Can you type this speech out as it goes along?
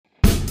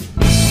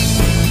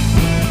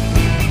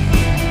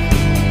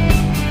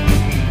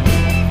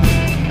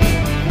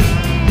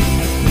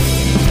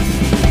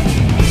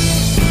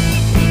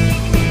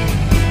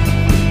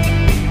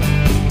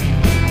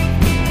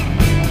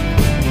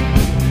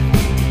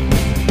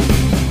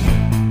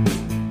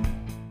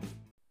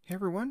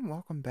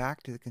welcome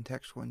back to the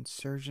Contextual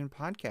Insurgent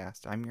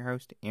Podcast. I'm your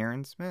host,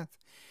 Aaron Smith.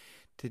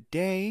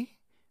 Today,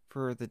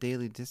 for the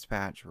Daily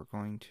Dispatch, we're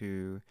going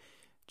to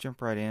jump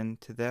right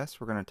into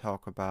this. We're going to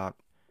talk about,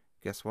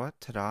 guess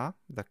what? Ta-da!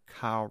 The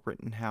Kyle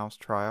Rittenhouse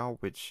trial,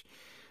 which,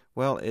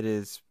 well, it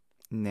is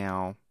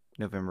now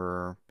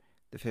November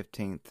the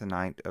 15th, the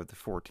night of the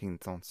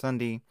 14th on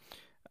Sunday.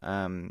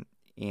 And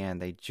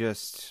they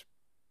just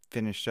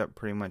finished up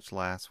pretty much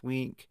last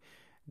week.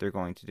 They're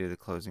going to do the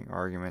closing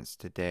arguments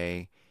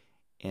today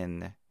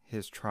in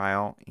his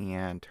trial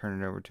and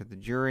turn it over to the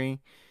jury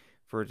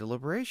for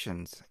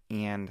deliberations.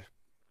 And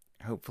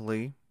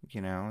hopefully,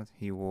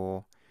 he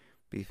will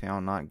be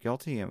found not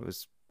guilty. It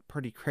was a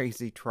pretty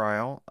crazy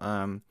trial.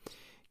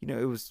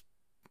 It was.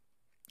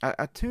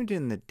 I tuned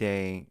in the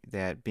day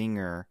that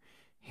Binger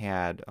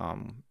had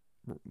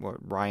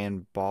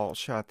Ryan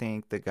Balch, I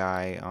think, the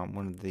guy,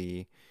 one of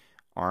the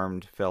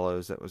armed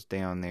fellows that was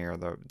down there,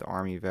 the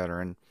Army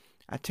veteran.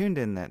 I tuned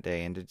in that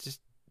day, and to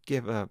just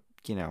give a,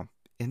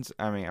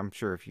 I'm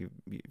sure if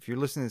you're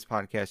listening to this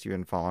podcast, you've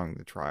been following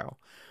the trial,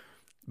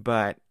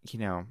 but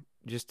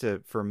just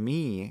for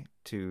me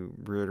to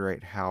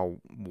reiterate how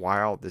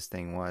wild this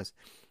thing was,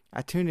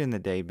 I tuned in the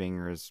day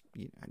Binger is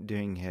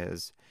doing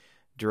his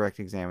direct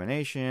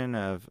examination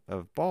of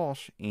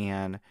Balch,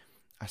 and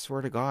I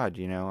swear to God,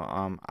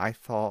 I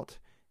thought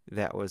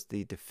that was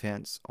the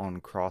defense on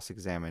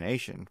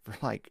cross-examination for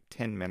like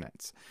 10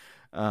 minutes.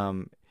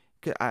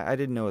 I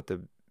didn't know what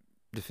the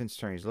defense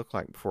attorneys looked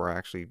like before I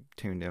actually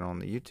tuned in on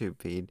the YouTube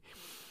feed,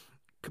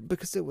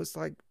 because it was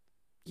like,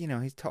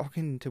 he's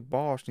talking to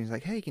Balch and he's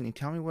like, hey, can you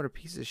tell me what a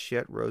piece of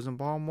shit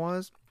Rosenbaum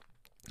was?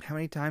 How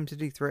many times did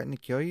he threaten to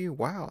kill you?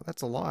 Wow,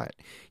 that's a lot.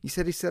 You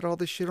said he set all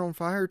this shit on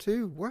fire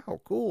too?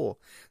 Wow, cool.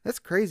 That's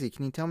crazy.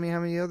 Can you tell me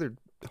how many other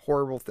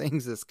horrible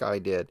things this guy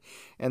did?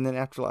 And then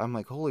after, I'm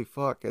like, holy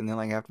fuck. And then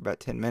like after about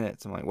 10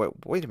 minutes, I'm like,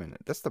 wait a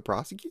minute. That's the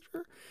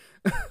prosecutor?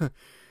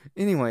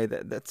 Anyway,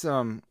 that's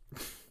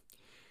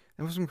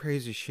it was some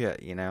crazy shit,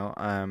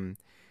 and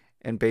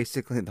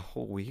basically the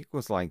whole week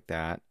was like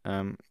that.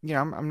 I'm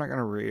not going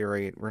to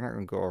reiterate. We're not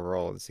going to go over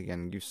all of this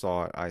again. You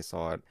saw it. I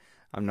saw it.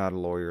 I'm not a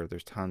lawyer.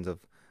 There's tons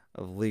of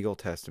legal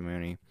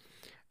testimony,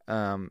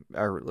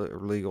 or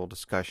legal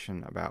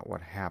discussion about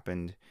what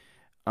happened.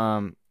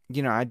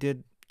 I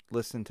did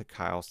listen to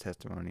Kyle's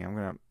testimony. I'm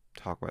going to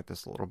talk about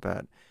this a little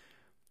bit.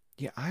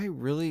 Yeah, I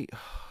really,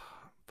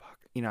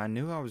 I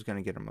knew I was going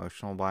to get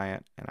emotional by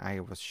it, and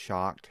I was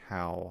shocked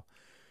how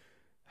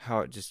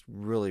it just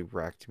really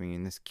wrecked me.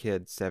 And this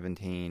kid,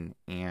 17,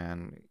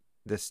 and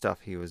this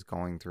stuff he was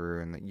going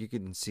through, and that you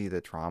could see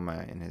the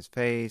trauma in his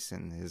face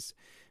and his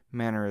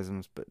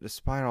mannerisms. But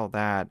despite all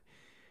that,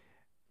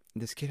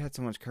 this kid had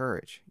so much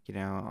courage,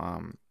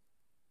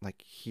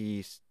 like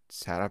he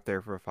sat up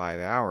there for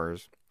 5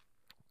 hours,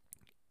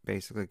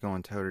 basically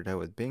going toe to toe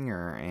with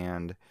Binger.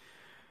 And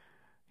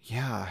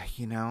yeah,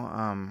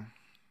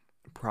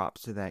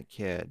 props to that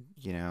kid.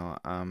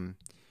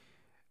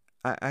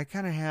 I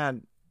kind of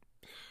had,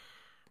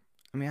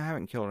 I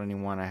haven't killed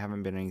anyone. I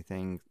haven't been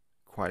anything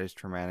quite as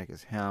traumatic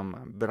as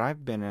him, but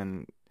I've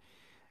been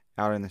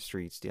out in the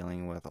streets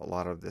dealing with a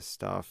lot of this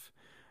stuff.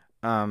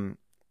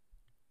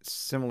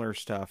 Similar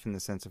stuff in the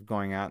sense of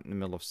going out in the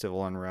middle of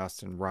civil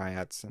unrest and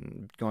riots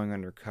and going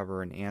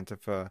undercover in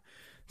Antifa.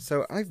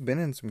 So I've been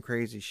in some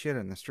crazy shit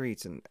in the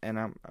streets, and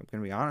I'm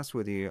going to be honest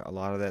with you, a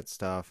lot of that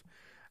stuff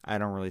I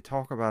don't really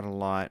talk about a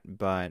lot,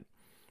 but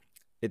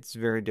it's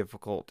very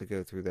difficult to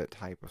go through that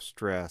type of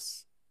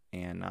stress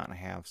and not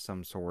have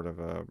some sort of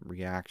a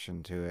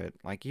reaction to it.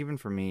 Like, even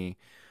for me,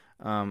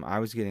 I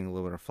was getting a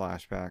little bit of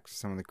flashbacks to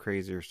some of the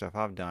crazier stuff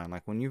I've done.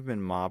 Like when you've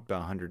been mobbed by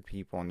 100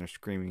 people and they're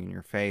screaming in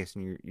your face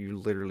and you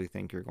literally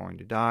think you're going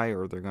to die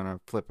or they're going to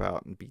flip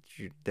out and beat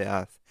you to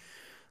death.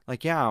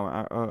 Like,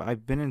 yeah,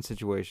 I've been in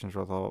situations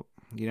where I thought,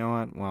 you know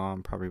what? Well,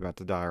 I'm probably about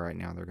to die right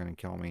now. They're going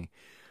to kill me.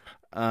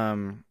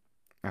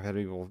 I've had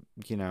people,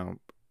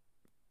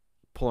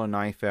 pull a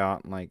knife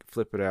out and like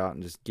flip it out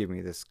and just give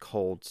me this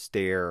cold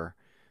stare.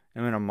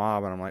 I'm in a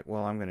mob and I'm like,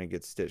 well, I'm going to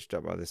get stitched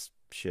up by this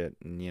shit.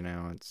 And,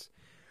 it's,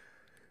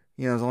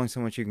 there's only so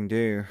much you can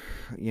do,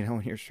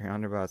 when you're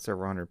surrounded by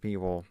several hundred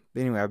people.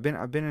 But anyway, I've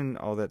been in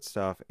all that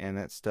stuff, and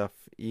that stuff,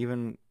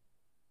 even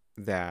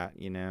that,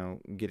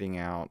 getting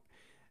out,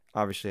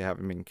 obviously I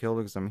haven't been killed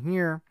because I'm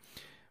here,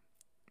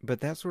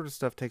 but that sort of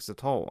stuff takes a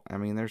toll.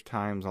 There's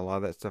times a lot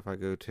of that stuff I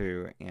go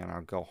to, and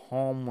I'll go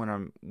home when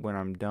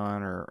I'm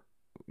done, or,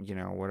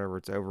 whatever,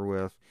 it's over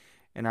with,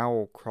 and I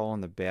will crawl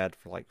in the bed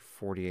for like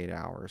 48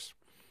 hours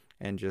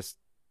and just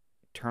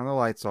turn the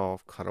lights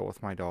off, cuddle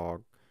with my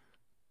dog,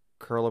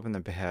 curl up in the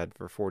bed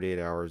for 48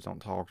 hours, don't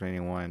talk to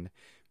anyone,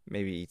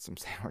 maybe eat some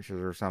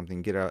sandwiches or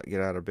something, get out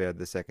of bed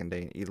the second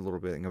day and eat a little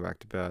bit and go back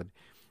to bed.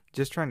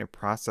 Just trying to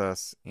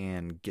process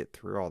and get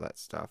through all that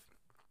stuff.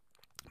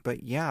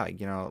 But yeah,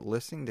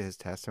 listening to his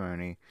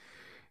testimony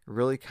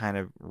really kind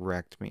of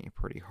wrecked me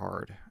pretty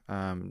hard.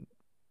 God,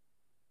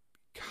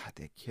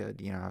 that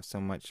kid, I have so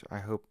much. I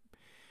hope,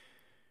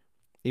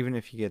 even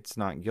if he gets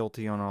not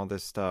guilty on all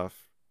this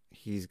stuff,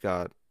 he's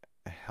got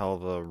a hell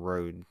of a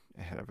road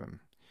ahead of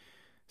him.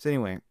 So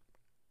anyway,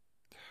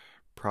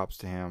 props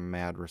to him,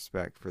 mad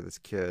respect for this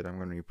kid. I'm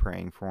going to be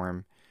praying for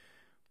him.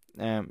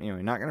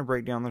 Anyway, not going to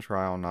break down the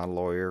trial, not a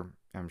lawyer.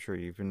 I'm sure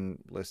you've been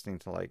listening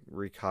to like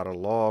Ricotta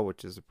Law,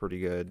 which is a pretty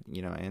good,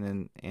 and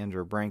then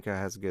Andrew Branca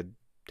has good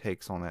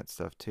takes on that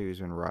stuff too. He's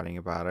been writing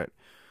about it.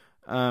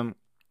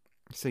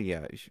 So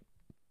yeah,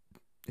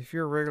 if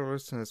you're a regular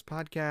listener to this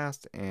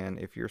podcast, and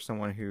if you're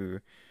someone who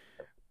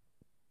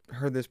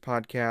heard this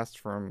podcast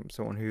from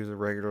someone who's a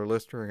regular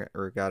listener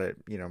or got it,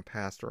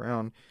 passed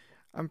around,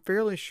 I'm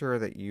fairly sure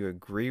that you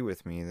agree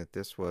with me that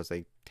this was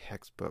a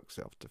textbook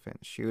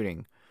self-defense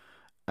shooting.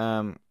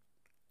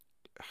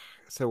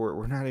 So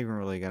we're not even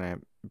really going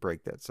to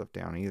break that stuff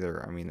down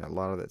either. I mean, a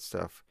lot of that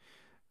stuff,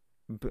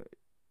 but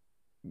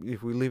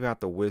if we leave out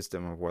the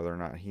wisdom of whether or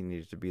not he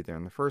needed to be there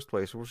in the first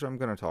place, which I'm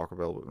going to talk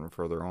about a little bit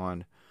further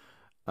on,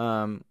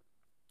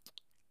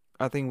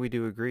 I think we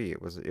do agree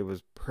it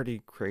was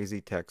pretty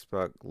crazy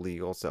textbook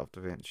legal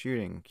self-defense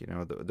shooting.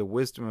 The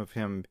wisdom of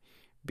him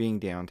being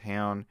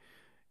downtown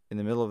in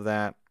the middle of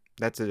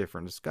that's a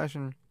different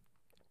discussion.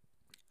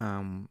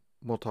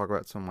 We'll talk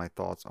about some of my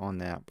thoughts on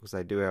that, because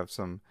I do have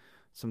some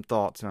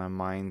thoughts, and my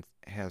mind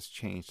has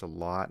changed a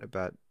lot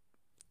about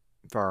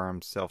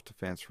firearms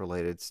self-defense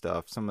related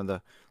stuff. Some of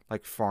the,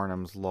 like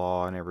Farnham's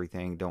Law and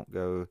everything, don't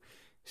go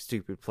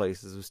stupid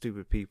places with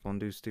stupid people and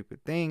do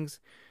stupid things.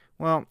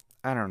 Well,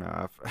 I don't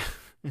know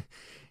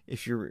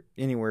if you're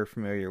anywhere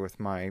familiar with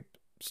my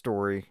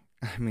story.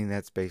 I mean,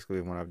 that's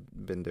basically what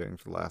I've been doing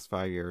for the last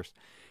 5 years.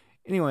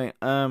 Anyway,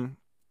 I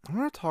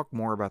want to talk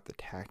more about the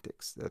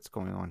tactics that's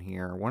going on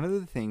here. One of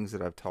the things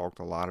that I've talked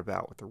a lot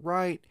about with the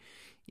right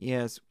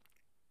is,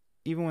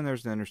 even when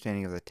there's an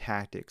understanding of the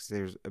tactics,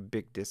 there's a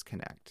big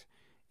disconnect.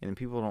 And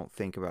people don't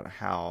think about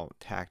how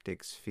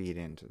tactics feed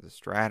into the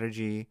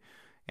strategy,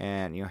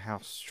 and how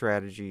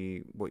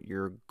strategy, what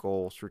your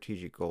goal,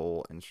 strategic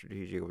goal, and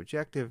strategic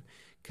objective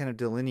kind of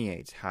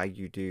delineates how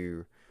you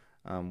do,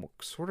 what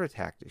sort of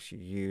tactics you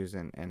use,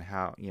 and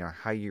how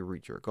you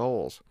reach your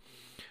goals.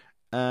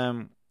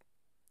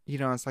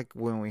 It's like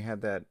when we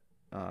had that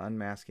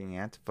Unmasking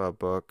Antifa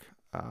book,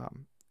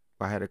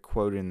 I had a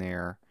quote in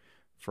there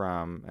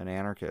from an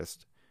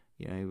anarchist.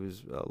 He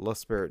was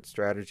Lusbert's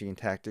Strategy and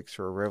Tactics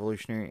for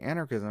Revolutionary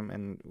Anarchism,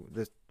 and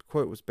this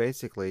quote was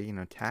basically,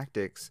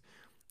 tactics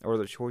or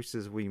the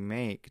choices we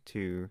make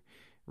to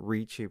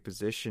reach a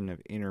position of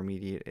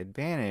intermediate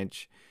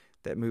advantage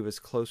that move us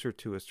closer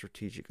to a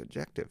strategic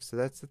objective. So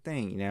that's the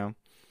thing, and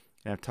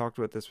I've talked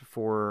about this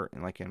before,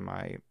 like in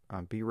my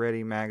Be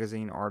Ready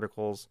magazine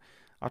articles.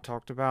 I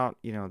talked about,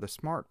 the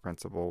SMART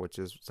principle, which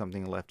is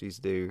something lefties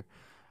do.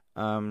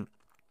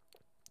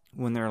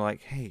 When they're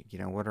like, hey,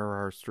 what are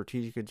our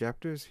strategic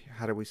objectives?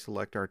 How do we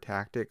select our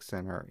tactics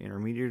and our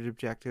intermediate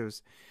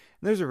objectives?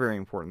 And those are very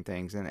important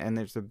things. And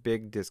there's a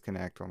big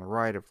disconnect on the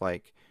right of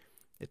like,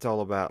 it's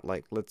all about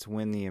like, let's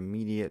win the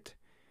immediate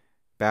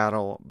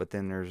battle. But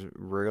then there's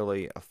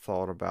really a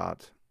thought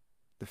about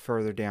the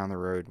further down the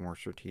road, more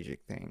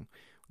strategic thing.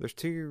 There's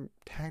two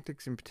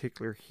tactics in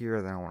particular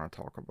here that I want to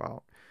talk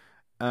about.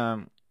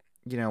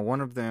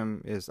 One of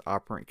them is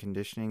operant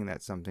conditioning.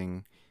 That's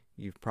something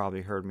you've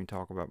probably heard me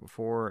talk about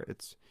before.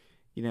 It's,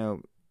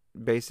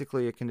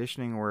 basically a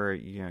conditioning where,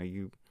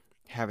 you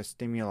have a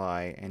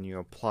stimuli and you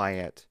apply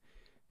it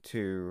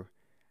to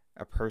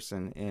a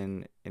person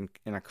in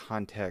a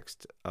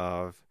context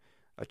of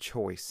a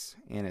choice.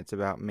 And it's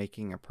about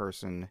making a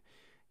person,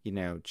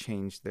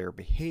 change their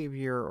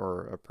behavior,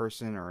 or a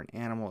person or an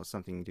animal. It's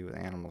something to do with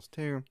animals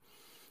too.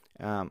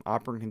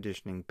 Operant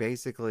conditioning,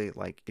 basically,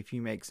 like if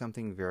you make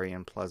something very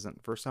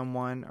unpleasant for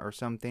someone or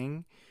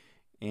something,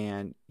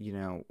 and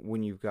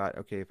when you've got,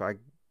 okay, if I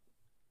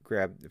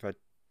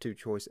do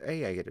choice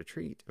A, I get a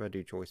treat. If I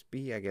do choice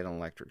B, I get an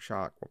electric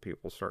shock. Well,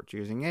 people start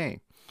choosing A.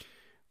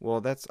 Well,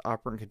 that's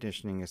operant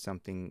conditioning, is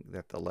something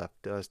that the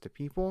left does to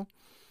people,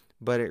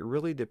 but it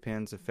really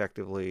depends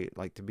effectively,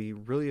 like to be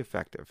really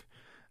effective,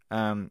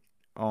 on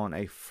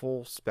a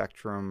full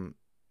spectrum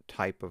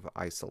type of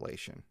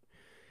isolation.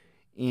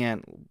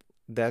 And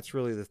that's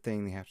really the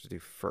thing they have to do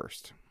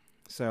first.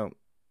 So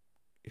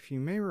if you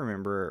may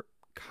remember,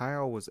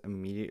 Kyle was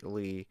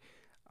immediately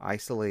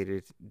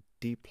isolated,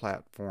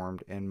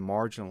 deplatformed, and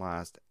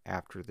marginalized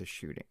after the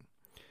shooting.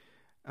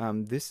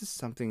 This is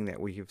something that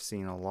we have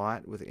seen a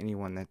lot with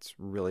anyone that's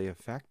really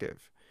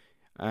effective.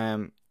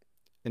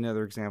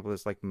 Another example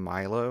is like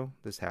Milo.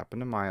 This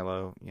happened to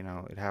Milo.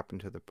 It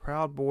happened to the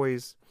Proud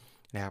Boys.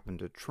 It happened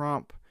to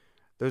Trump.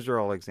 Those are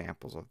all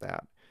examples of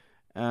that.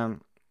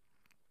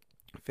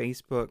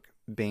 Facebook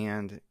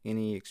banned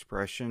any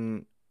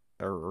expression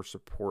or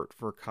support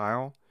for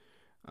Kyle.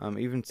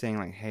 Even saying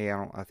like, hey,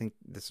 I think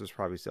this was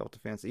probably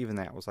self-defense. Even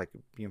that was like,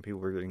 people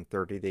were getting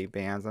 30-day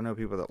bans. I know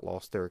people that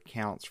lost their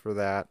accounts for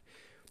that,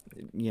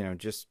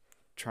 just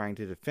trying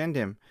to defend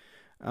him.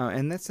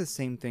 And that's the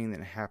same thing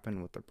that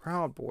happened with the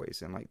Proud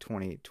Boys in like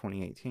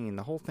 2018.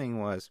 The whole thing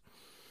was,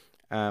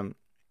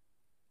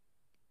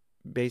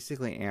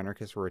 basically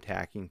anarchists were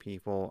attacking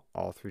people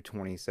all through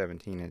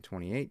 2017 and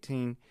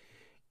 2018.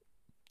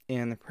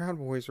 And the Proud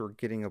Boys were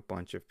getting a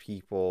bunch of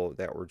people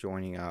that were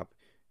joining up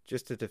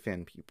just to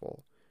defend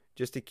people,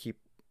 just to keep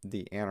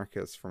the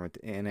anarchists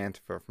and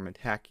Antifa from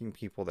attacking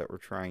people that were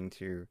trying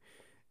to,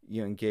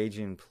 engage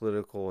in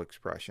political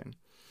expression.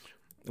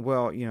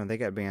 Well, they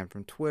got banned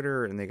from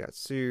Twitter and they got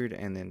sued,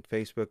 and then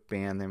Facebook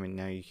banned them, and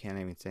now you can't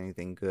even say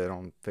anything good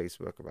on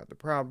Facebook about the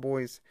Proud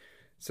Boys.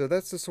 So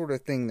that's the sort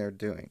of thing they're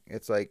doing.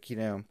 It's like,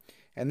 and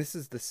this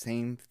is the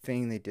same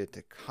thing they did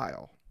to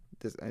Kyle.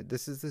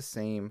 This is the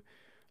same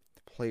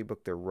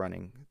playbook they're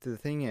running. The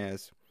thing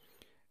is,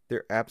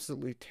 they're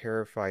absolutely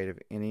terrified of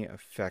any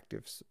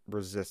effective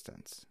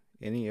resistance,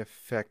 any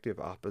effective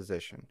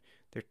opposition.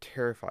 They're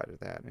terrified of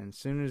that. And as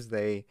soon as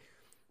they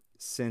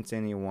sense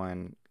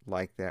anyone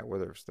like that,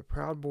 whether it's the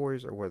Proud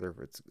Boys or whether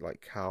it's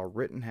like Kyle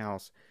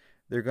Rittenhouse,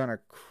 they're going to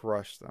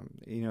crush them.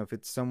 If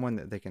it's someone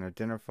that they can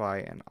identify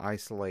and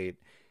isolate,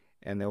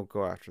 and they'll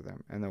go after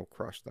them and they'll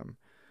crush them.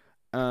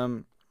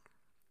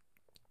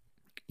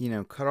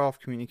 Cut off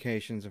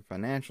communications and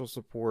financial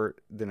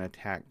support, then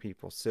attack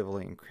people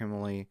civilly and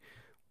criminally,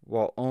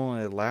 while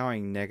only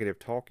allowing negative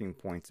talking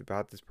points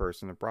about this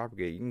person to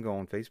propagate. You can go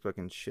on Facebook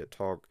and shit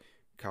talk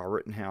Kyle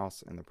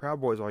Rittenhouse and the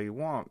Proud Boys all you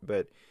want,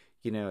 but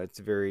you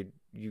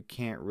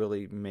can't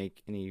really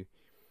make any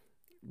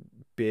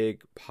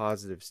big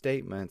positive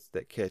statements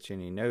that catch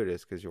any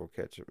notice, because you'll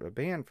catch a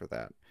ban for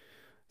that.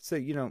 So,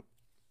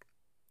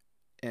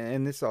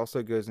 and this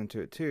also goes into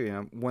it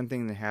too. One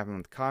thing that happened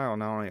with Kyle,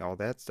 not only all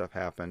that stuff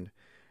happened,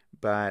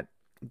 but,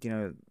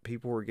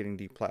 people were getting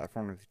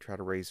deplatformed to try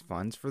to raise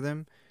funds for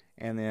them.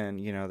 And then,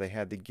 they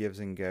had the Gives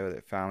and Go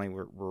that finally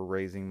were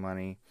raising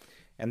money,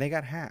 and they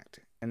got hacked.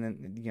 And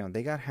then,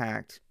 they got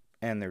hacked,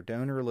 and their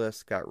donor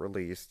list got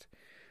released,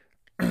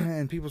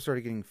 and people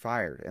started getting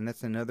fired. And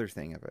that's another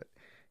thing of it.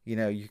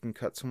 You can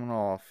cut someone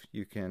off,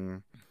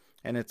 and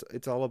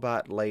it's all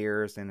about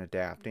layers and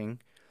adapting.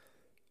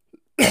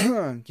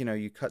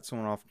 You cut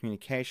someone off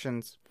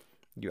communications,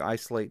 you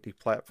isolate,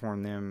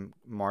 deplatform them,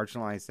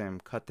 marginalize them,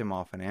 cut them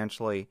off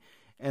financially,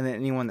 and then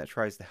anyone that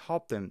tries to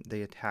help them,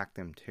 they attack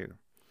them too.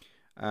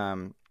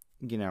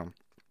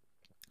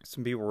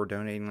 Some people were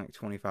donating like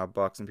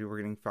 $25 and people were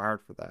getting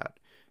fired for that.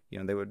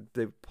 They would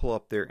pull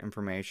up their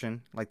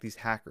information, like these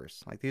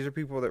hackers. Like, these are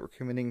people that were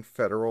committing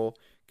federal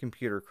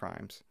computer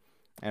crimes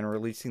and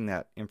releasing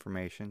that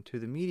information to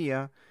the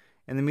media,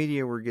 and the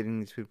media were getting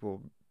these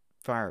people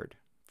fired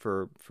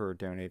for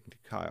donating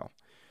to Kyle.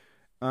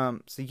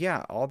 So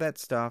yeah, all that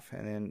stuff,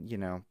 and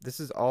then, this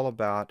is all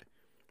about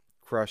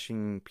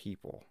crushing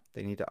people.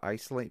 They need to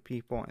isolate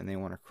people, and they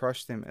want to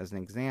crush them as an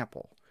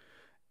example.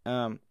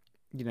 And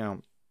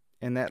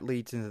that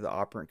leads into the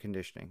operant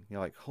conditioning. You're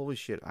like, holy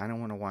shit, I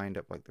don't want to wind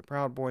up like the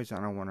Proud Boys. I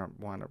don't want to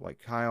wind up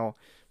like Kyle,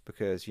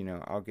 because,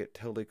 I'll get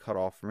totally cut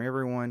off from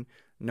everyone.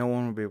 No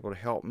one will be able to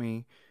help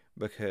me,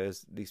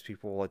 because these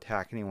people will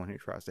attack anyone who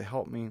tries to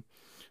help me.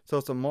 So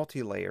it's a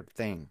multi-layered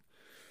thing.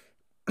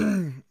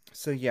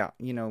 So yeah,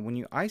 when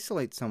you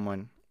isolate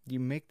someone, you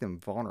make them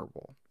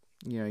vulnerable.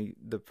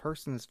 The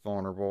person is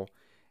vulnerable,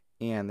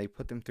 and they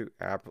put them through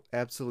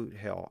absolute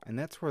hell. And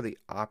that's where the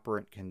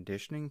operant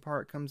conditioning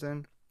part comes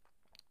in.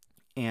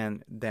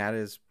 And that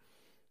is,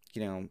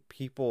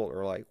 people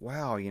are like,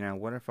 wow,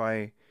 what if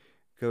I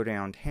go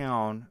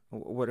downtown?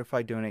 What if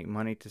I donate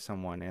money to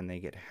someone and they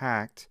get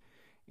hacked?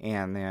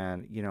 And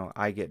then,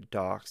 I get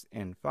doxxed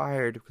and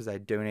fired because I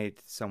donated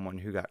to someone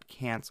who got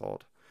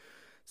canceled.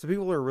 So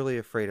people are really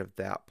afraid of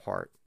that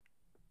part.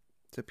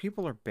 So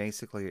people are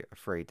basically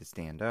afraid to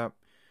stand up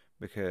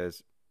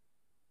because,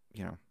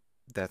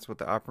 that's what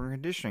the operant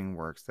conditioning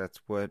works.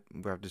 That's what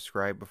I've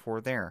described before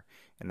there.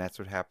 And that's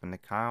what happened to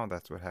Kyle.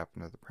 That's what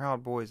happened to the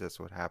Proud Boys. That's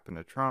what happened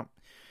to Trump.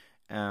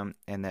 And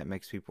that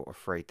makes people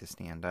afraid to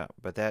stand up.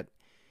 But that,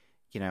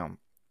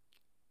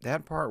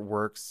 that part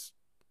works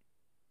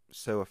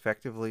so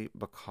effectively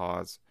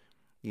because,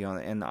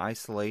 and the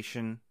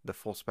isolation, the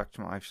full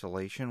spectrum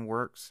isolation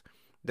works.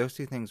 Those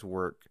two things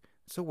work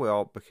so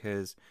well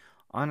because,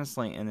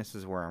 honestly, and this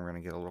is where I'm going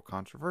to get a little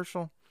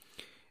controversial,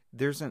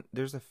 there's a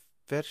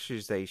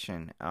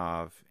fetishization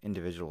of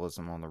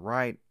individualism on the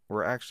right,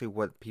 or actually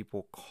what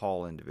people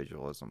call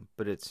individualism,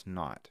 but it's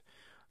not.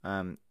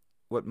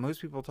 What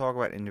most people talk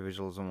about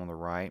individualism on the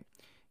right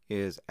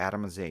is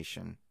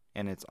atomization,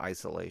 and it's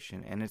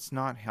isolation, and it's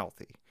not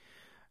healthy.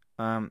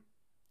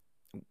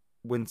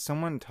 When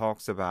someone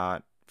talks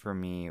about, for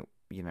me,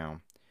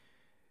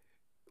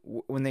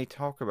 when they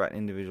talk about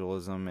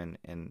individualism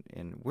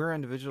and we're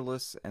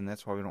individualists, and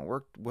that's why we don't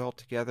work well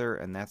together,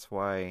 and that's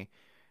why,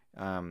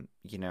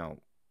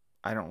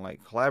 I don't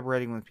like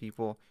collaborating with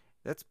people,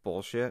 that's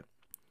bullshit.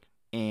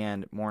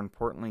 And more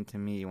importantly to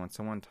me, when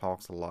someone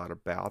talks a lot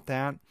about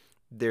that,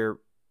 they're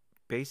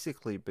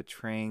basically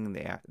betraying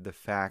the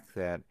fact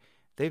that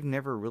they've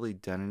never really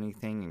done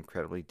anything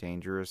incredibly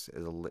dangerous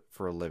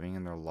for a living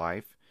in their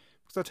life.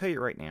 Because I'll tell you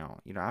right now,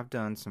 I've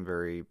done some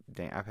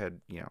I've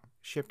had,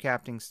 ship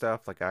captain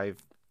stuff, like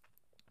I've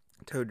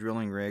towed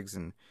drilling rigs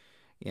and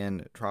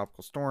in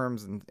tropical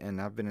storms,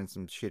 and I've been in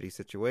some shitty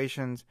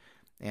situations.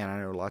 And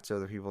I know lots of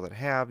other people that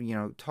have,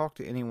 talk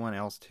to anyone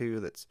else too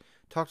that's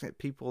talked to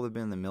people that have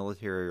been in the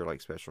military or like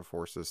special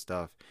forces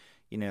stuff.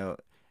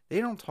 they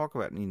don't talk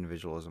about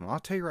individualism. I'll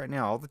tell you right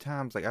now, all the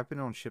times, like I've been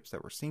on ships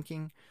that were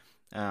sinking,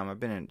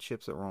 I've been in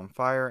ships that were on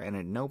fire, and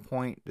at no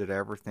point did I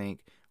ever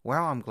think,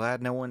 wow, I'm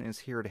glad no one is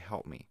here to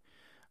help me.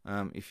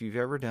 If you've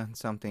ever done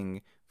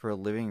something for a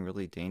living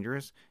really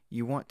dangerous,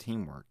 you want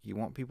teamwork. You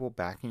want people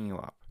backing you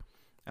up.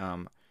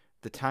 Um,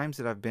 the times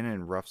that I've been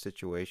in rough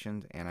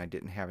situations and I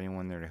didn't have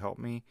anyone there to help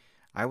me,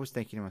 I was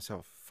thinking to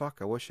myself, fuck,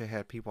 I wish I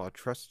had people I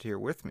trusted here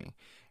with me.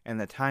 And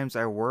the times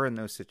I were in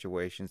those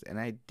situations and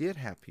I did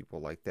have people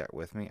like that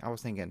with me, I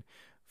was thinking,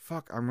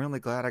 fuck, I'm really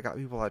glad I got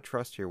people I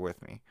trust here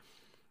with me.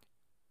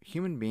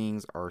 Human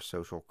beings are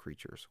social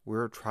creatures.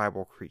 We're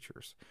tribal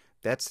creatures.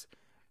 That's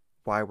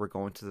why we're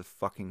going to the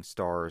fucking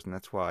stars, and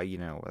that's why,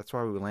 that's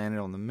why we landed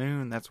on the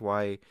moon. That's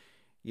why,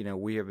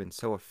 we have been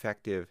so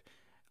effective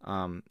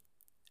um,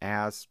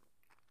 as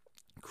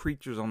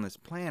creatures on this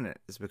planet,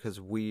 is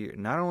because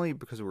not only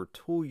because we're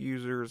tool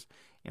users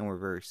and we're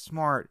very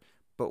smart,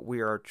 but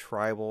we are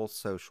tribal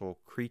social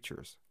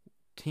creatures.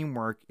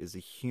 Teamwork is a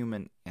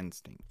human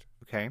instinct,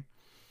 okay?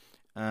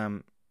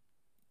 Um,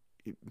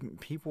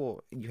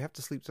 People, you have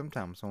to sleep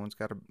sometimes. Someone's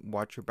got to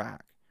watch your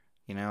back.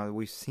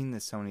 We've seen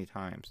this so many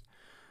times.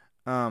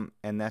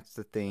 And that's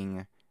the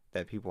thing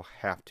that people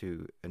have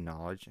to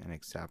acknowledge and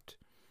accept,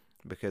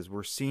 because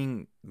we're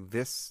seeing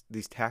these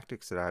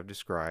tactics that I've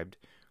described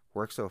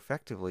work so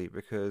effectively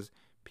because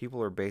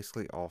people are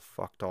basically all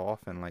fucked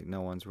off, and like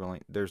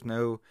there's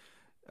no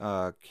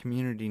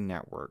community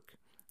network.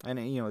 And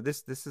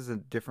this is a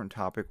different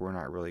topic we're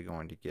not really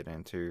going to get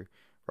into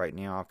right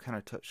now. I've kind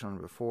of touched on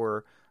it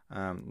before.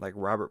 Like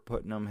Robert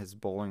Putnam, his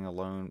Bowling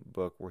Alone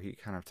book, where he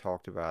kind of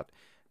talked about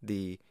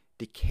the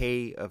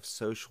decay of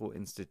social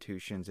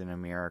institutions in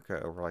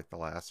America over like the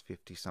last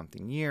 50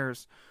 something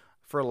years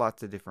for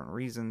lots of different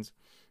reasons.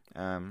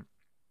 There's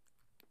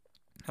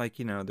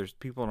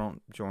people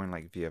don't join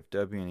like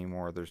VFW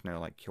anymore. There's no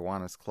like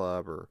Kiwanis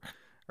Club or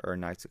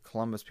Knights of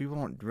Columbus. People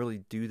don't really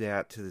do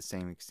that to the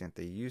same extent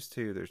they used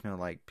to. There's no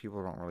like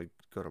people don't really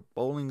go to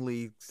bowling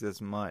leagues as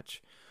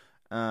much.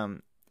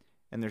 And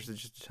there's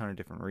just a ton of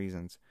different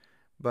reasons.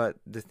 But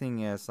the thing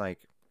is, like,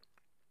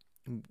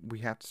 we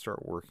have to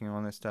start working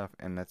on this stuff,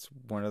 and that's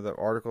one of the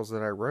articles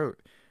that I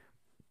wrote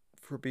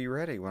for Be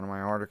Ready. One of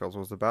my articles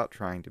was about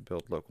trying to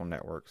build local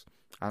networks.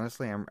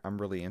 Honestly, I'm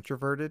really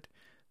introverted,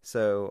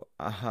 so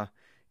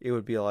it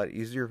would be a lot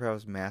easier if I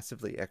was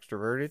massively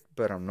extroverted,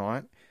 but I'm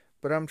not.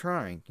 But I'm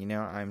trying,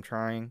 I'm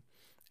trying.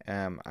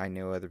 I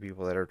know other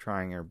people that are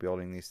trying or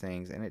building these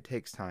things, and it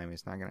takes time.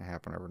 It's not going to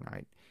happen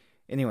overnight.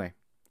 Anyway,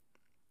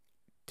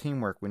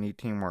 teamwork. We need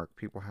teamwork.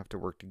 People have to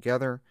work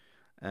together.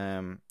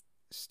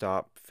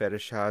 Stop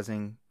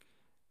fetishizing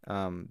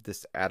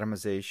this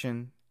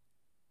atomization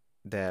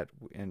that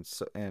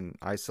and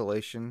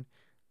isolation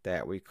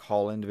that we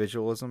call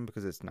individualism,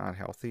 because it's not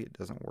healthy. It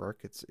doesn't work.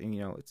 It's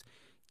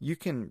you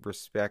can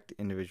respect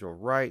individual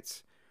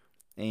rights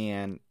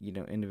and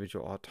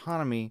individual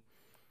autonomy,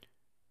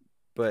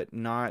 but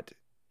not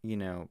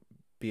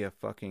be a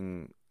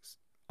fucking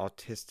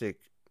autistic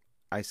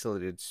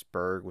isolated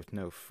spurg with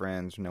no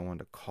friends, no one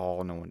to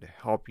call, no one to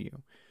help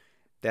you.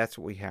 That's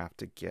what we have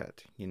to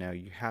get. You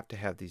have to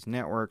have these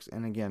networks.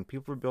 And again,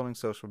 people are building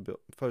social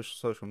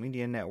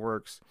media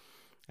networks.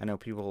 I know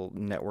people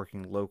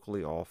networking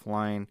locally,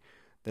 offline.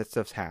 That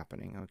stuff's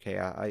happening. Okay,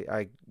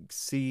 I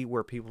see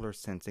where people are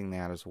sensing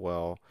that as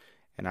well,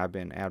 and I've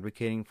been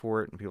advocating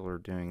for it, and people are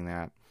doing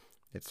that.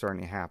 It's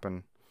starting to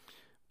happen,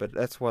 but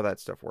that's why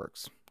that stuff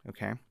works.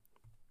 Okay,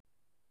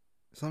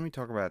 so let me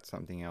talk about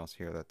something else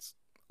here that's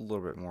a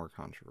little bit more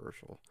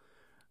controversial.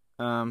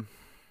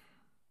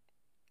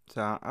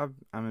 So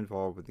I'm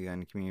involved with the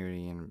gun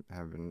community and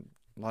have been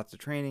lots of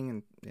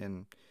training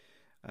and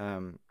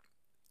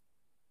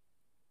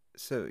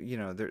so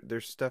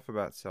there's stuff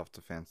about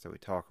self-defense that we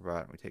talk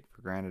about and we take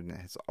for granted, and it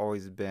has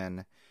always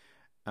been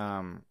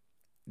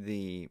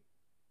the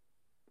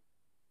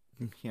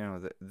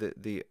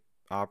the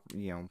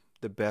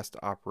best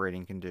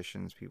operating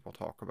conditions people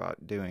talk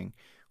about doing,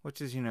 which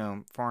is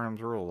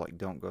Farnham's rule, like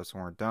don't go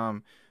somewhere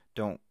dumb,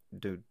 don't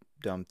do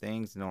dumb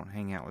things, don't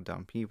hang out with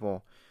dumb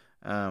people.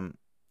 One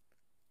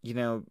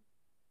of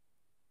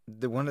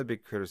the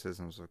big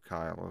criticisms of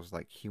Kyle was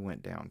like he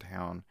went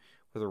downtown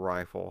with a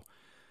rifle,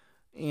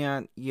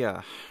 and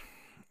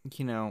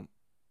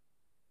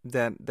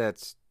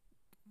that's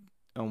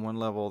on one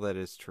level that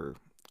is true.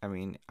 I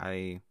mean,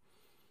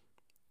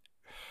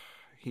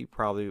 he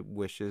probably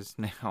wishes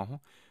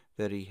now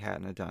that he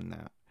hadn't done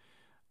that.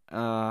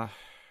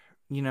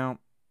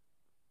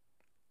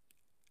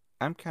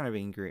 I'm kind of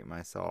angry at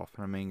myself,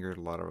 and I'm angry at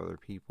a lot of other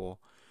people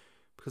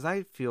because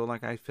I feel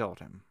like I felt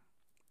him.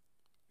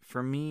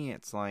 For me,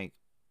 it's like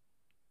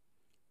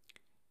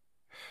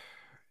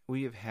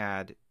we have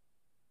had,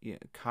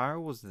 Kyle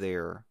was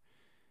there.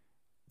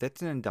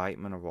 That's an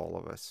indictment of all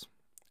of us.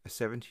 A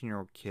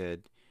 17-year-old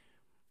kid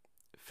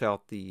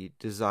felt the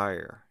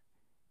desire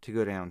to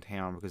go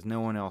downtown because no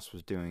one else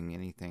was doing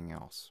anything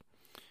else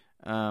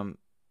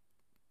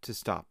to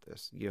stop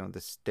this.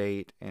 The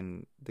state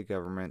and the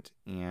government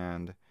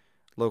and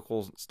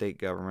local state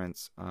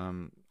governments,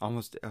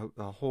 almost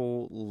a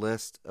whole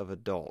list of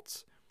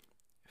adults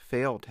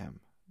failed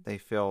him. They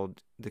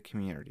failed the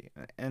community.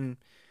 And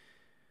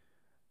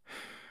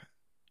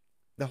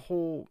the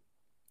whole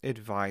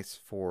advice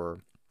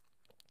for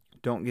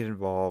don't get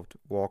involved,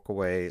 walk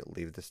away,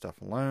 leave this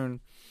stuff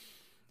alone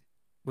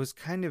was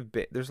kind of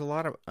big. There's a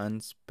lot of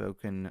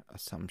unspoken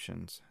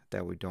assumptions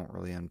that we don't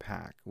really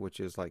unpack, which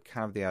is like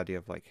kind of the idea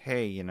of like,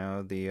 hey,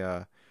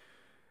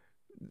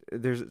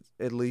 there's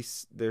at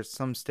least there's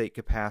some state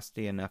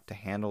capacity enough to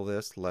handle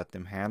this, let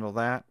them handle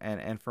that.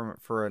 And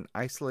for an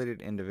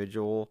isolated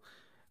individual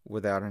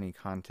without any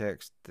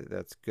context,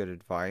 that's good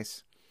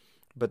advice.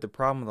 But the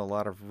problem with a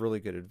lot of really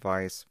good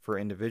advice for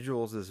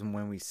individuals is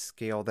when we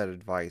scale that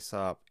advice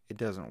up, it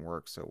doesn't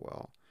work so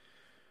well.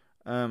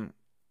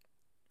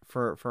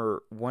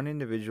 For one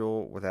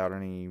individual without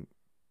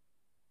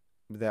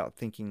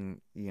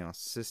thinking,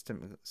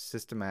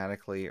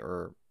 systematically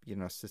or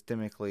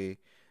systemically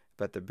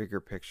about the bigger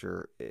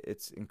picture,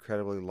 it's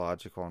incredibly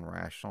logical and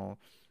rational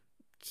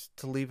just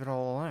to leave it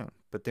all alone.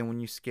 But then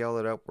when you scale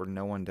it up where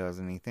no one does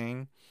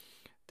anything,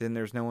 then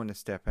there's no one to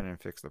step in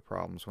and fix the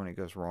problems when it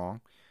goes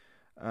wrong.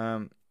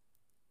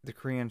 The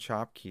Korean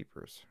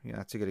shopkeepers,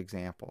 that's a good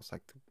example. It's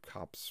like the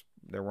cops,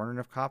 there weren't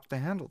enough cops to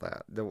handle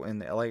that. In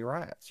the LA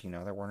riots,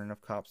 there weren't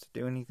enough cops to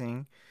do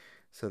anything.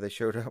 So they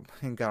showed up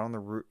and got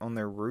on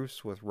their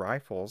roofs with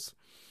rifles,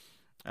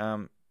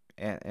 and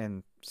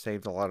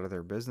saved a lot of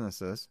their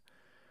businesses.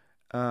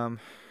 And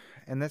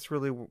that's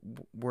really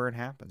where it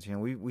happens.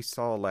 We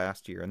saw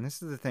last year, and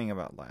this is the thing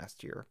about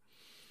last year.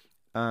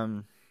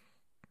 And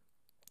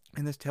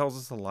this tells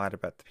us a lot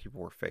about the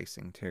people we're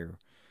facing too.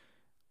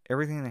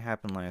 Everything that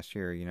happened last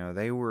year,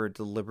 they were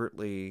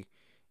deliberately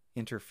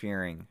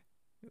interfering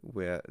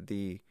with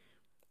the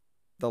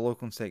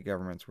local and state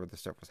governments where the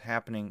stuff was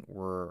happening,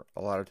 were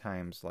a lot of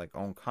times like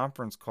on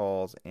conference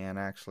calls and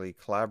actually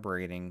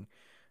collaborating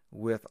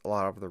with a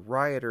lot of the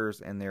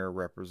rioters and their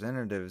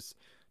representatives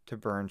to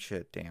burn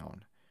shit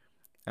down.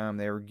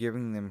 They were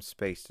giving them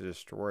space to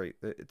destroy.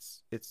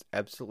 It's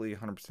absolutely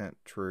 100%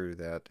 true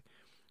that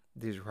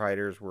these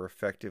rioters were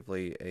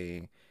effectively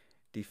a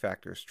de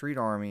facto street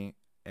army,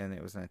 and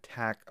it was an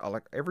attack.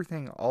 Like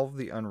everything, all of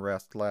the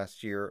unrest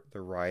last year,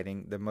 the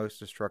rioting, the most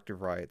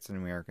destructive riots in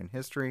American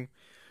history,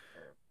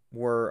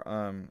 were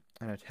an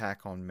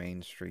attack on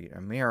Main Street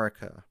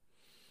America.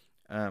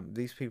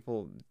 These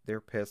people, they're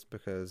pissed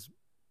because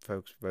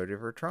folks voted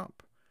for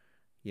Trump.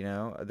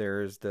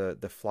 There's the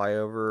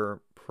flyover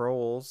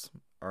proles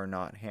are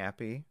not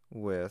happy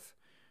with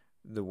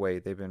the way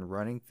they've been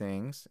running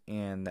things,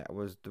 and that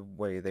was the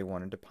way they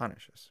wanted to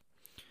punish us.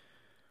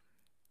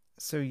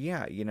 So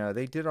yeah,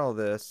 they did all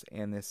this,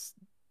 and this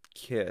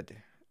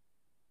kid,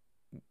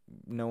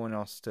 no one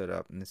else stood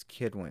up, and this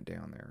kid went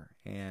down there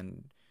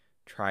and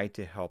tried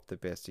to help the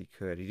best he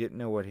could. He didn't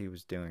know what he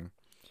was doing.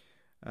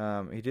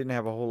 He didn't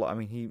have a whole lot. I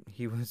mean,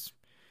 he was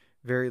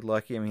very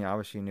lucky. I mean,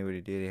 obviously he knew what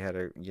he did. He had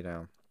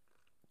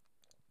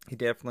he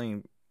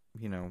definitely,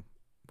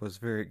 was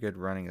very good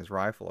running his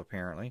rifle,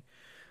 apparently.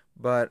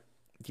 But,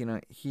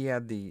 he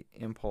had the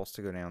impulse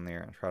to go down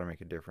there and try to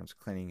make a difference,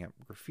 cleaning up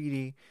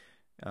graffiti,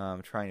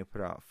 trying to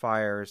put out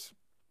fires.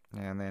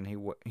 And then he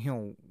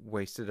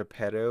wasted a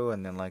pedo,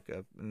 and then like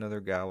another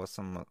guy with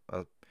some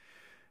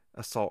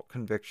assault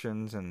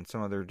convictions, and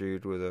some other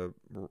dude with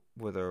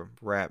a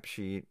rap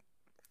sheet.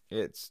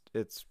 It's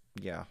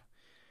yeah.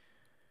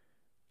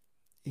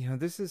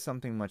 This is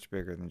something much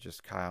bigger than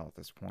just Kyle at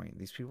this point.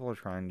 These people are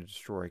trying to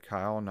destroy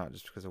Kyle, not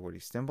just because of what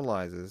he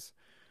symbolizes,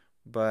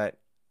 but,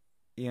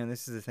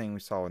 this is the thing we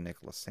saw with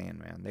Nicholas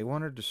Sandmann. They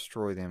want to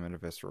destroy them at a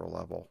visceral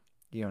level.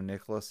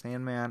 Nicholas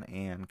Sandmann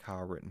and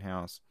Kyle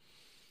Rittenhouse,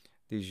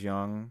 these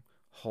young,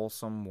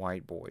 wholesome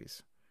white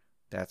boys.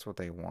 That's what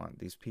they want.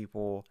 These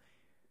people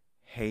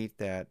hate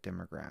that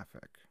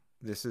demographic.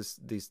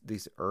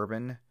 These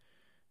urban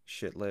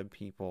shitlib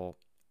people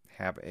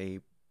have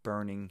a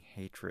burning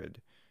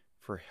hatred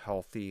for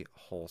healthy,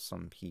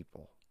 wholesome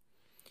people.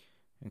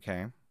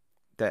 Okay?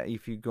 That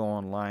if you go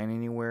online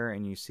anywhere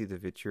and you see the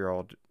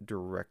vitriol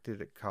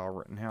directed at Kyle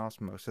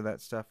Rittenhouse, most of that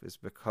stuff is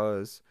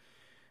because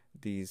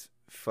these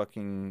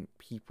fucking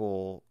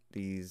people,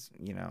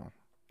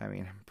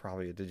 I'm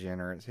probably a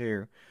degenerate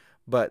too,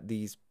 but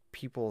these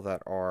people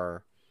that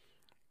are,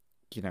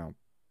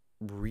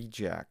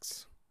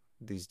 rejects,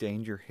 these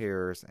danger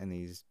hares and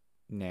these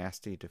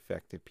nasty,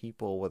 defective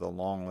people with a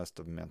long list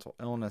of mental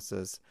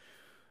illnesses,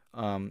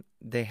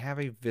 they have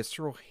a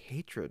visceral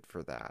hatred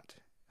for that.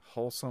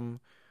 Wholesome,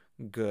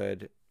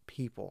 good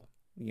people.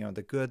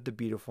 The good, the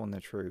beautiful, and the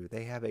true.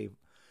 They have a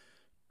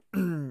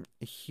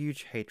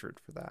huge hatred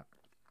for that.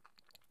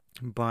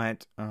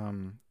 But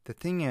the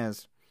thing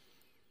is,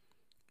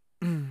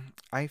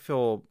 I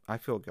feel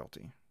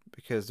guilty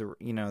because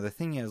the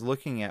thing is,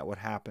 looking at what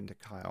happened to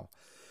Kyle.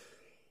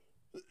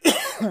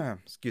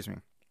 Excuse me.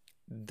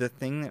 The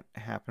thing that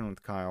happened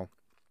with Kyle,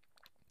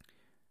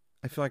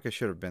 I feel like I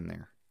should have been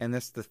there. And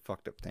that's the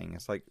fucked up thing.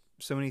 It's like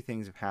so many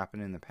things have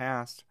happened in the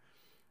past,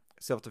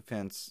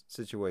 self-defense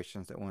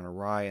situations that went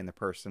awry, and the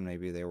person,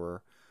 maybe they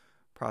were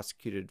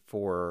prosecuted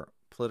for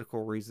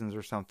political reasons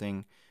or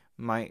something,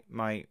 my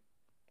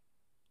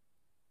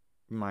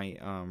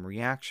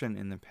reaction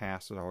in the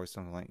past was always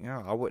something like,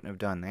 "Oh, I wouldn't have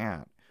done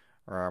that,"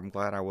 or "I'm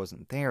glad I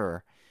wasn't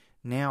there."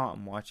 Now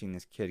I'm watching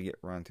this kid get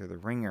run through the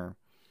ringer,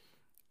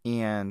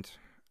 and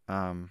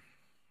um,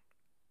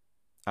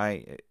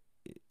 I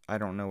I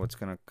don't know what's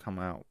going to come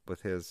out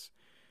with his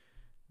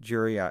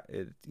jury.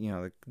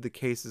 The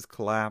case is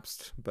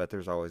collapsed, but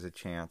there's always a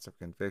chance of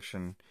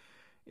conviction.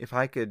 If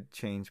I could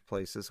change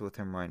places with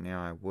him right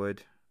now, I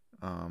would,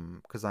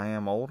 because I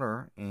am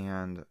older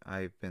and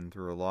I've been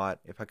through a lot.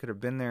 If I could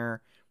have been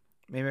there,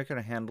 maybe I could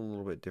have handled a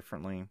little bit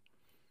differently.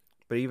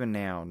 But even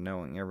now,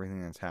 knowing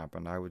everything that's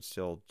happened, I would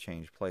still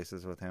change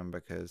places with him,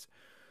 because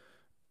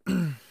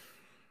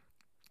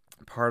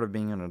part of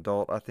being an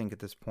adult, I think, at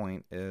this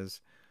point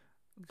is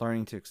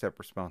learning to accept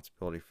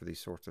responsibility for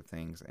these sorts of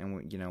things. And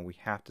we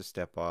have to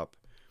step up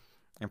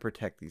and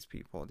protect these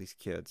people, these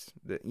kids.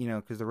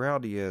 Because the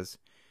reality is,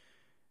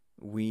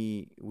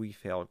 we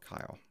failed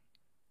Kyle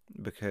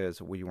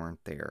because we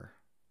weren't there.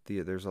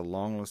 There's a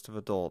long list of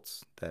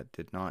adults that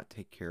did not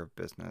take care of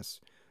business,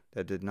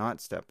 that did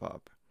not step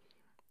up,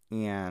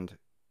 and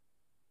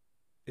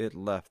it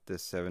left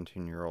this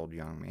 17-year-old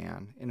young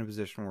man in a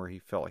position where he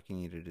felt like he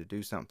needed to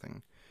do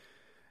something.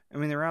 I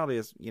mean, the reality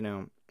is,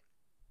 the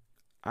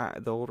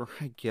older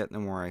I get, the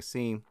more I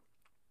see,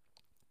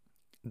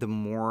 the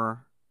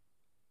more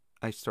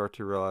I start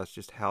to realize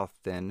just how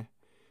thin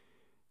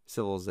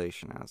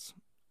civilization is.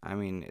 I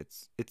mean,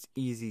 it's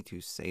easy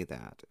to say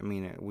that. I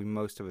mean,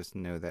 most of us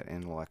know that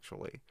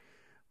intellectually,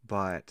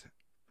 but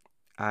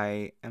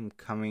I am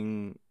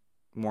coming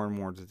more and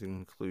more to the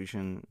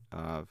conclusion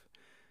of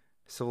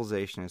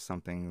civilization is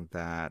something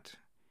that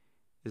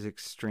is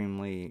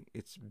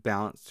it's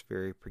balanced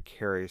very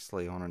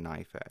precariously on a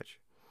knife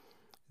edge.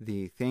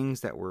 The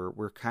things that we're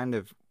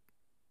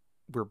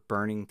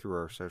burning through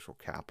our social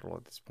capital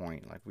at this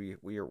point. Like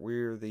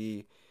we're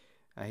the,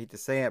 I hate to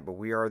say it, but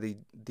we are the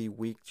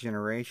weak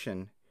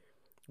generation.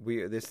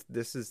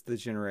 This is the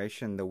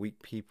generation, the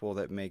weak people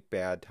that make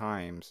bad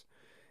times,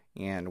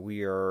 and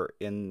we're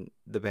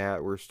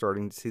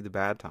starting to see the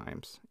bad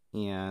times,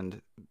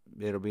 and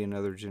it'll be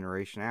another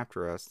generation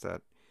after us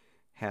that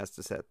has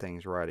to set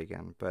things right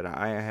again. But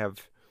I'm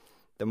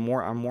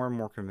more and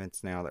more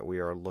convinced now that we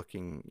are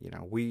looking,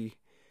 we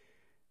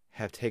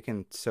have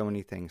taken so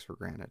many things for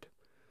granted.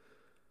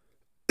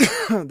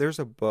 There's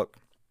a book,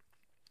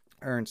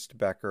 Ernst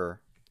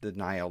Becker, The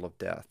Denial of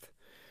Death.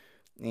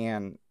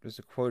 And there's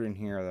a quote in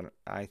here that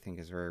I think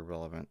is very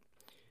relevant.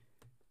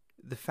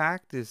 The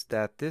fact is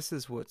that this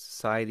is what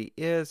society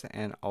is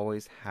and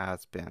always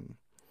has been.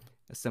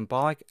 A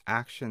symbolic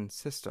action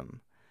system,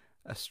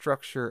 a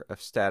structure of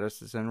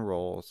statuses and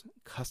roles,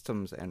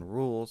 customs and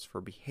rules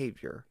for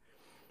behavior,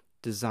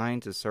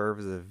 designed to serve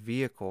as a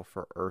vehicle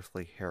for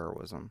earthly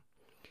heroism.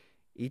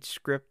 Each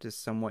script is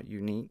somewhat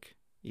unique.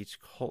 Each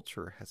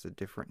culture has a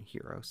different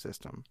hero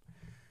system.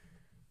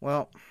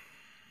 Well,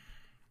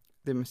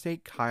 the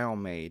mistake Kyle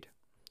made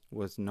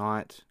was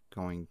not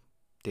going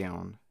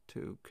down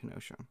to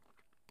Kenosha.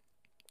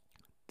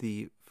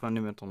 The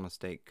fundamental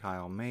mistake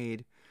Kyle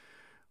made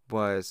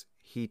was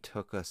he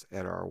took us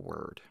at our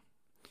word.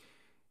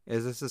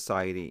 As a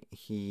society,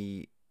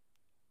 he,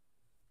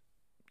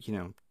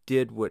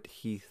 did what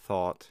he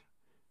thought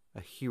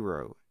a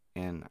hero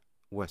in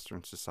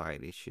Western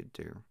society should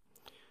do.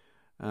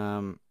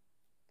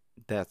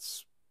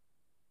 That's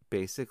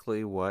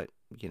basically what,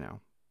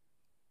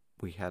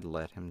 we had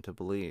led him to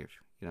believe.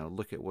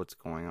 Look at what's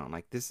going on.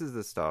 Like, this is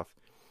the stuff,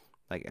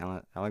 like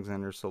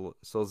Alexander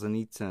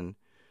Solzhenitsyn,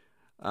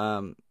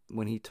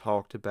 when he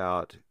talked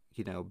about,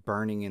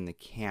 burning in the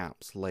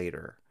camps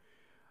later.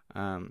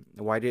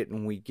 Why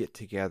didn't we get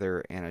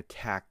together and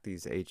attack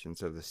these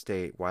agents of the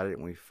state? Why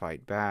didn't we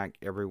fight back?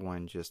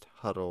 Everyone just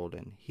huddled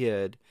and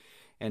hid,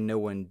 and no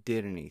one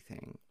did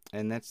anything.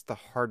 And that's the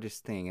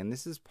hardest thing. And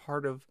this is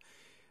part of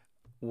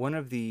one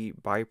of the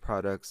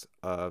byproducts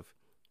of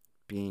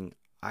being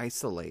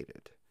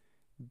isolated,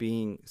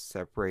 being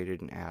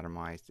separated and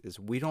atomized, is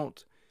we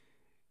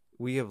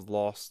have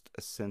lost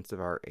a sense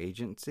of our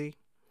agency.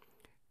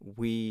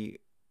 We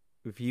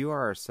view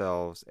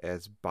ourselves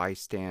as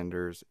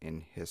bystanders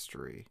in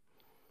history.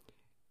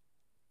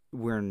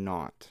 We're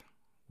not.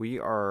 We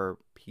are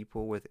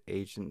people with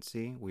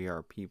agency. We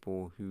are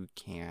people who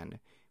can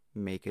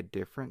make a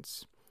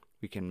difference.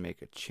 We can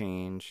make a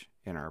change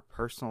in our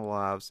personal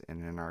lives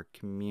and in our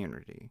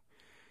community.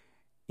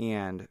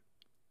 And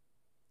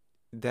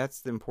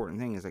that's the important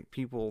thing, is like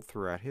people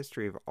throughout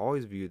history have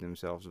always viewed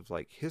themselves as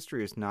like,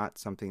 history is not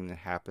something that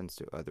happens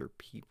to other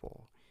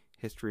people.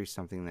 History is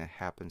something that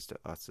happens to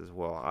us as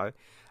well.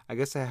 I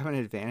guess I have an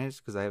advantage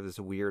because I have this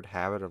weird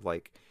habit of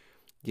I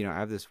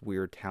have this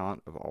weird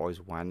talent of always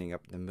winding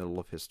up in the middle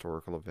of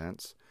historical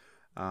events,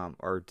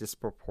 or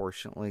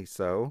disproportionately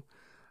so.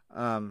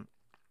 And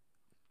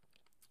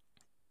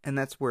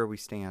that's where we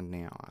stand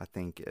now, I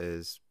think,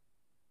 is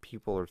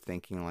people are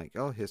thinking like,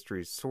 oh,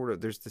 history is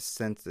there's this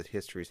sense that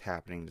history is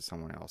happening to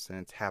someone else, and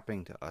it's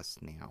happening to us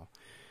now.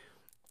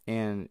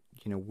 And,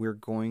 we're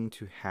going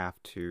to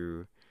have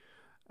to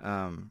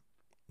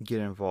get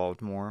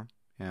involved more.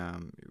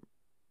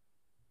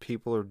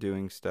 People are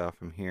doing stuff.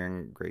 I'm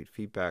hearing great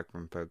feedback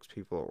from folks.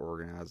 People are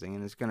organizing,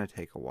 and it's going to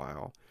take a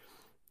while.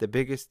 The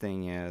biggest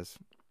thing is,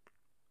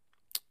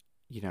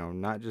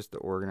 not just the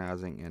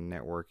organizing and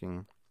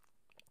networking,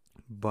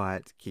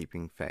 but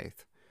keeping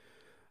faith.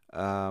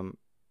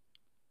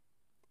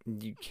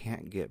 You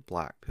can't get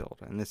black-pilled.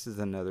 And this is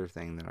another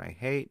thing that I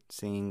hate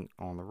seeing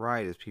on the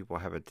right, is people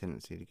have a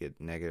tendency to get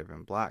negative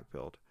and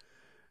black-pilled.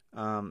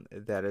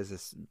 That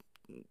is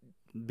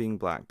being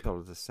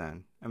black-pilled is a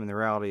sin. I mean, the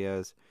reality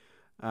is,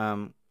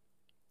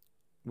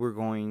 we're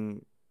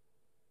going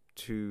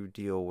to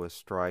deal with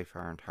strife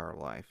our entire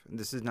life.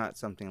 This is not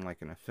something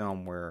like in a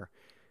film where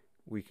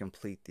we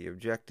complete the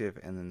objective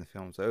and then the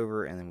film's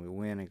over and then we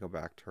win and go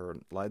back to our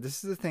life.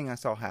 This is the thing I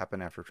saw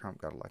happen after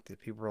Trump got elected.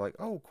 People were like,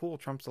 "Oh, cool,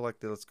 Trump's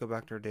elected. Let's go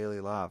back to our daily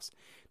lives."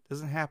 It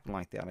doesn't happen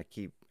like that. I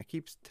keep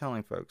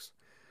telling folks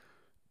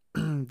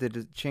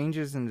the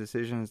changes and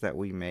decisions that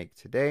we make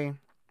today,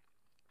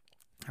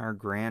 our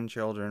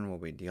grandchildren will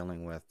be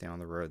dealing with down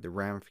the road, the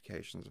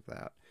ramifications of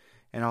that.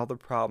 And all the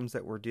problems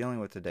that we're dealing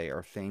with today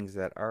are things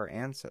that our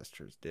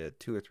ancestors did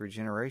 2 or 3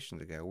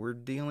 generations ago. We're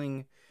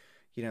dealing,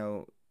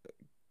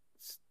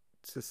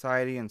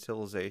 society and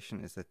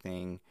civilization is a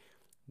thing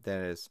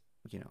that is,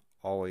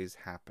 always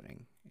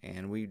happening.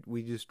 And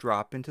we just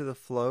drop into the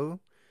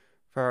flow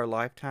for our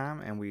lifetime,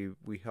 and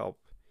we help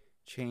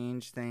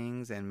change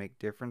things and make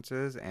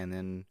differences. And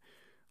then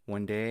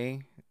one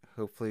day,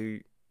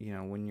 hopefully,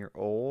 when you're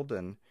old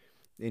and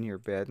in your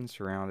bed and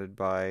surrounded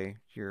by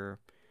your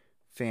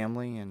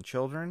family and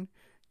children,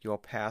 you'll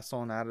pass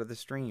on out of the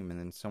stream, and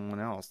then someone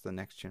else, the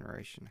next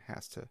generation,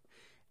 has to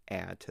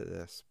add to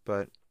this.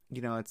 But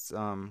it's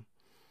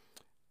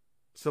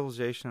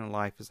civilization and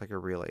life is like a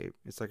relay.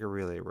 It's like a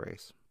relay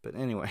race. But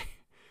anyway,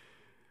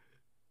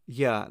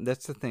 yeah,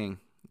 that's the thing,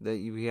 that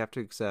we have to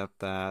accept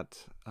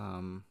that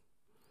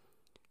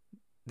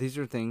these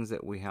are things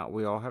that we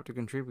all have to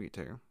contribute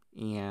to,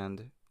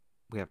 and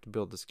we have to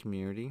build this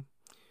community.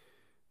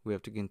 We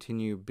have to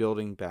continue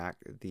building back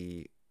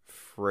the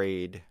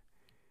frayed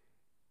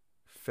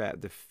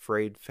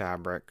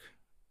fabric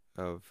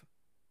of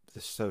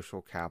the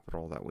social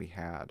capital that we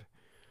had.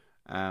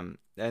 And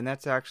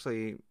that's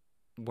actually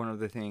one of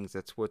the things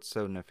that's what's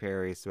so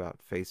nefarious about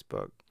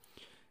Facebook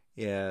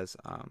is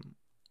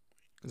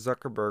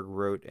Zuckerberg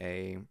wrote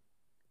a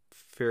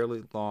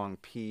fairly long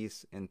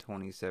piece in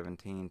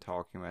 2017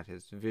 talking about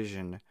his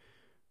vision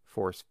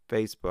for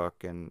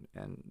Facebook, and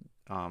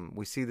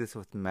we see this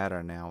with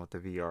Meta now with the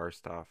VR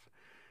stuff.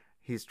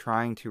 He's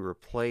trying to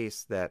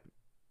replace that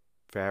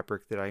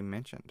fabric that I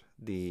mentioned,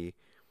 the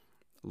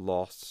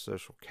lost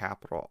social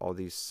capital, all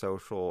these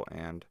social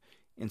and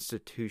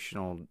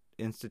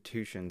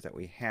institutions that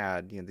we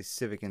had, these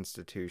civic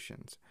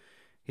institutions.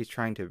 He's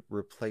trying to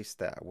replace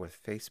that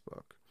with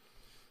Facebook,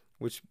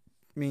 which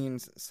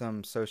means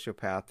some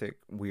sociopathic,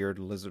 weird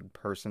lizard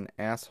person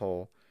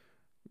asshole,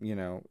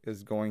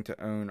 is going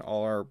to own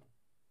all our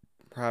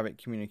private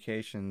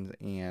communications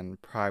and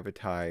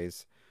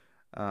privatize.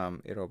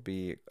 It'll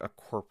be a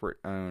corporate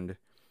owned,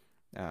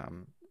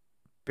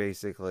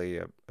 basically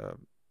a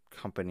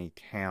company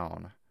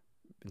town,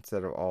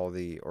 instead of all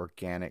the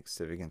organic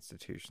civic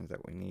institutions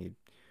that we need.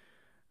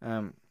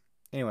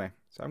 Anyway,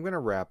 so I'm going to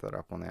wrap that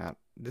up on that.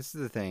 This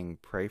is the thing.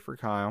 Pray for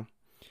Kyle.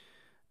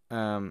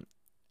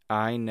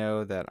 I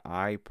know that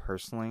I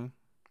personally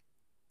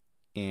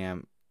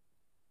am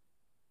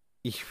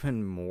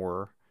even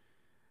more,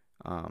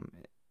 like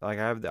I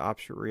have the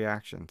opposite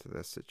reaction to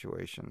this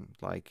situation.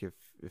 Like if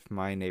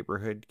my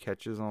neighborhood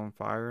catches on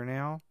fire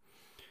now,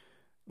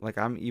 like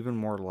I'm even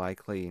more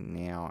likely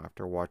now,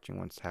 after watching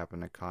what's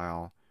happened to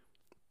Kyle,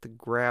 to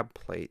grab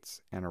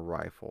plates and a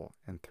rifle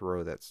and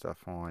throw that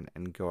stuff on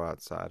and go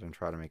outside and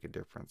try to make a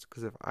difference.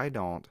 Because if I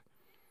don't,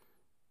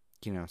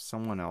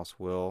 someone else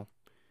will.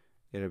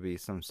 It'll be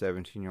some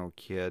 17-year-old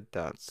kid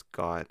that's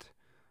got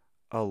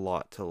a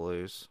lot to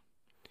lose.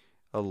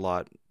 A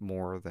lot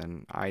more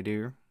than I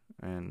do.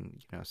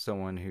 And,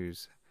 someone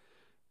who's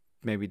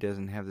maybe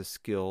doesn't have the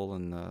skill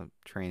and the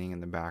training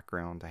and the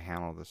background to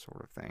handle this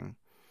sort of thing.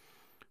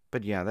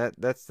 But yeah,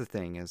 that's the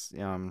thing is,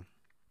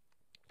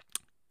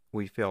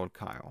 we failed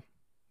Kyle.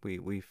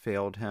 We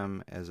failed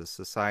him as a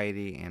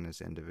society and as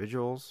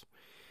individuals.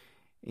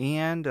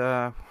 And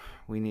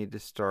we need to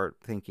start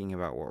thinking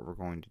about what we're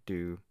going to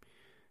do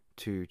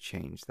to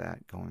change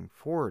that going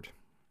forward.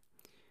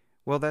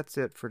 Well, that's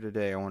it for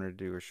today. I wanted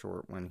to do a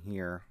short one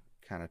here,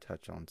 kind of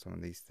touch on some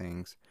of these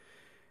things.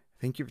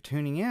 Thank you for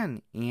tuning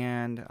in,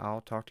 and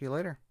I'll talk to you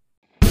later.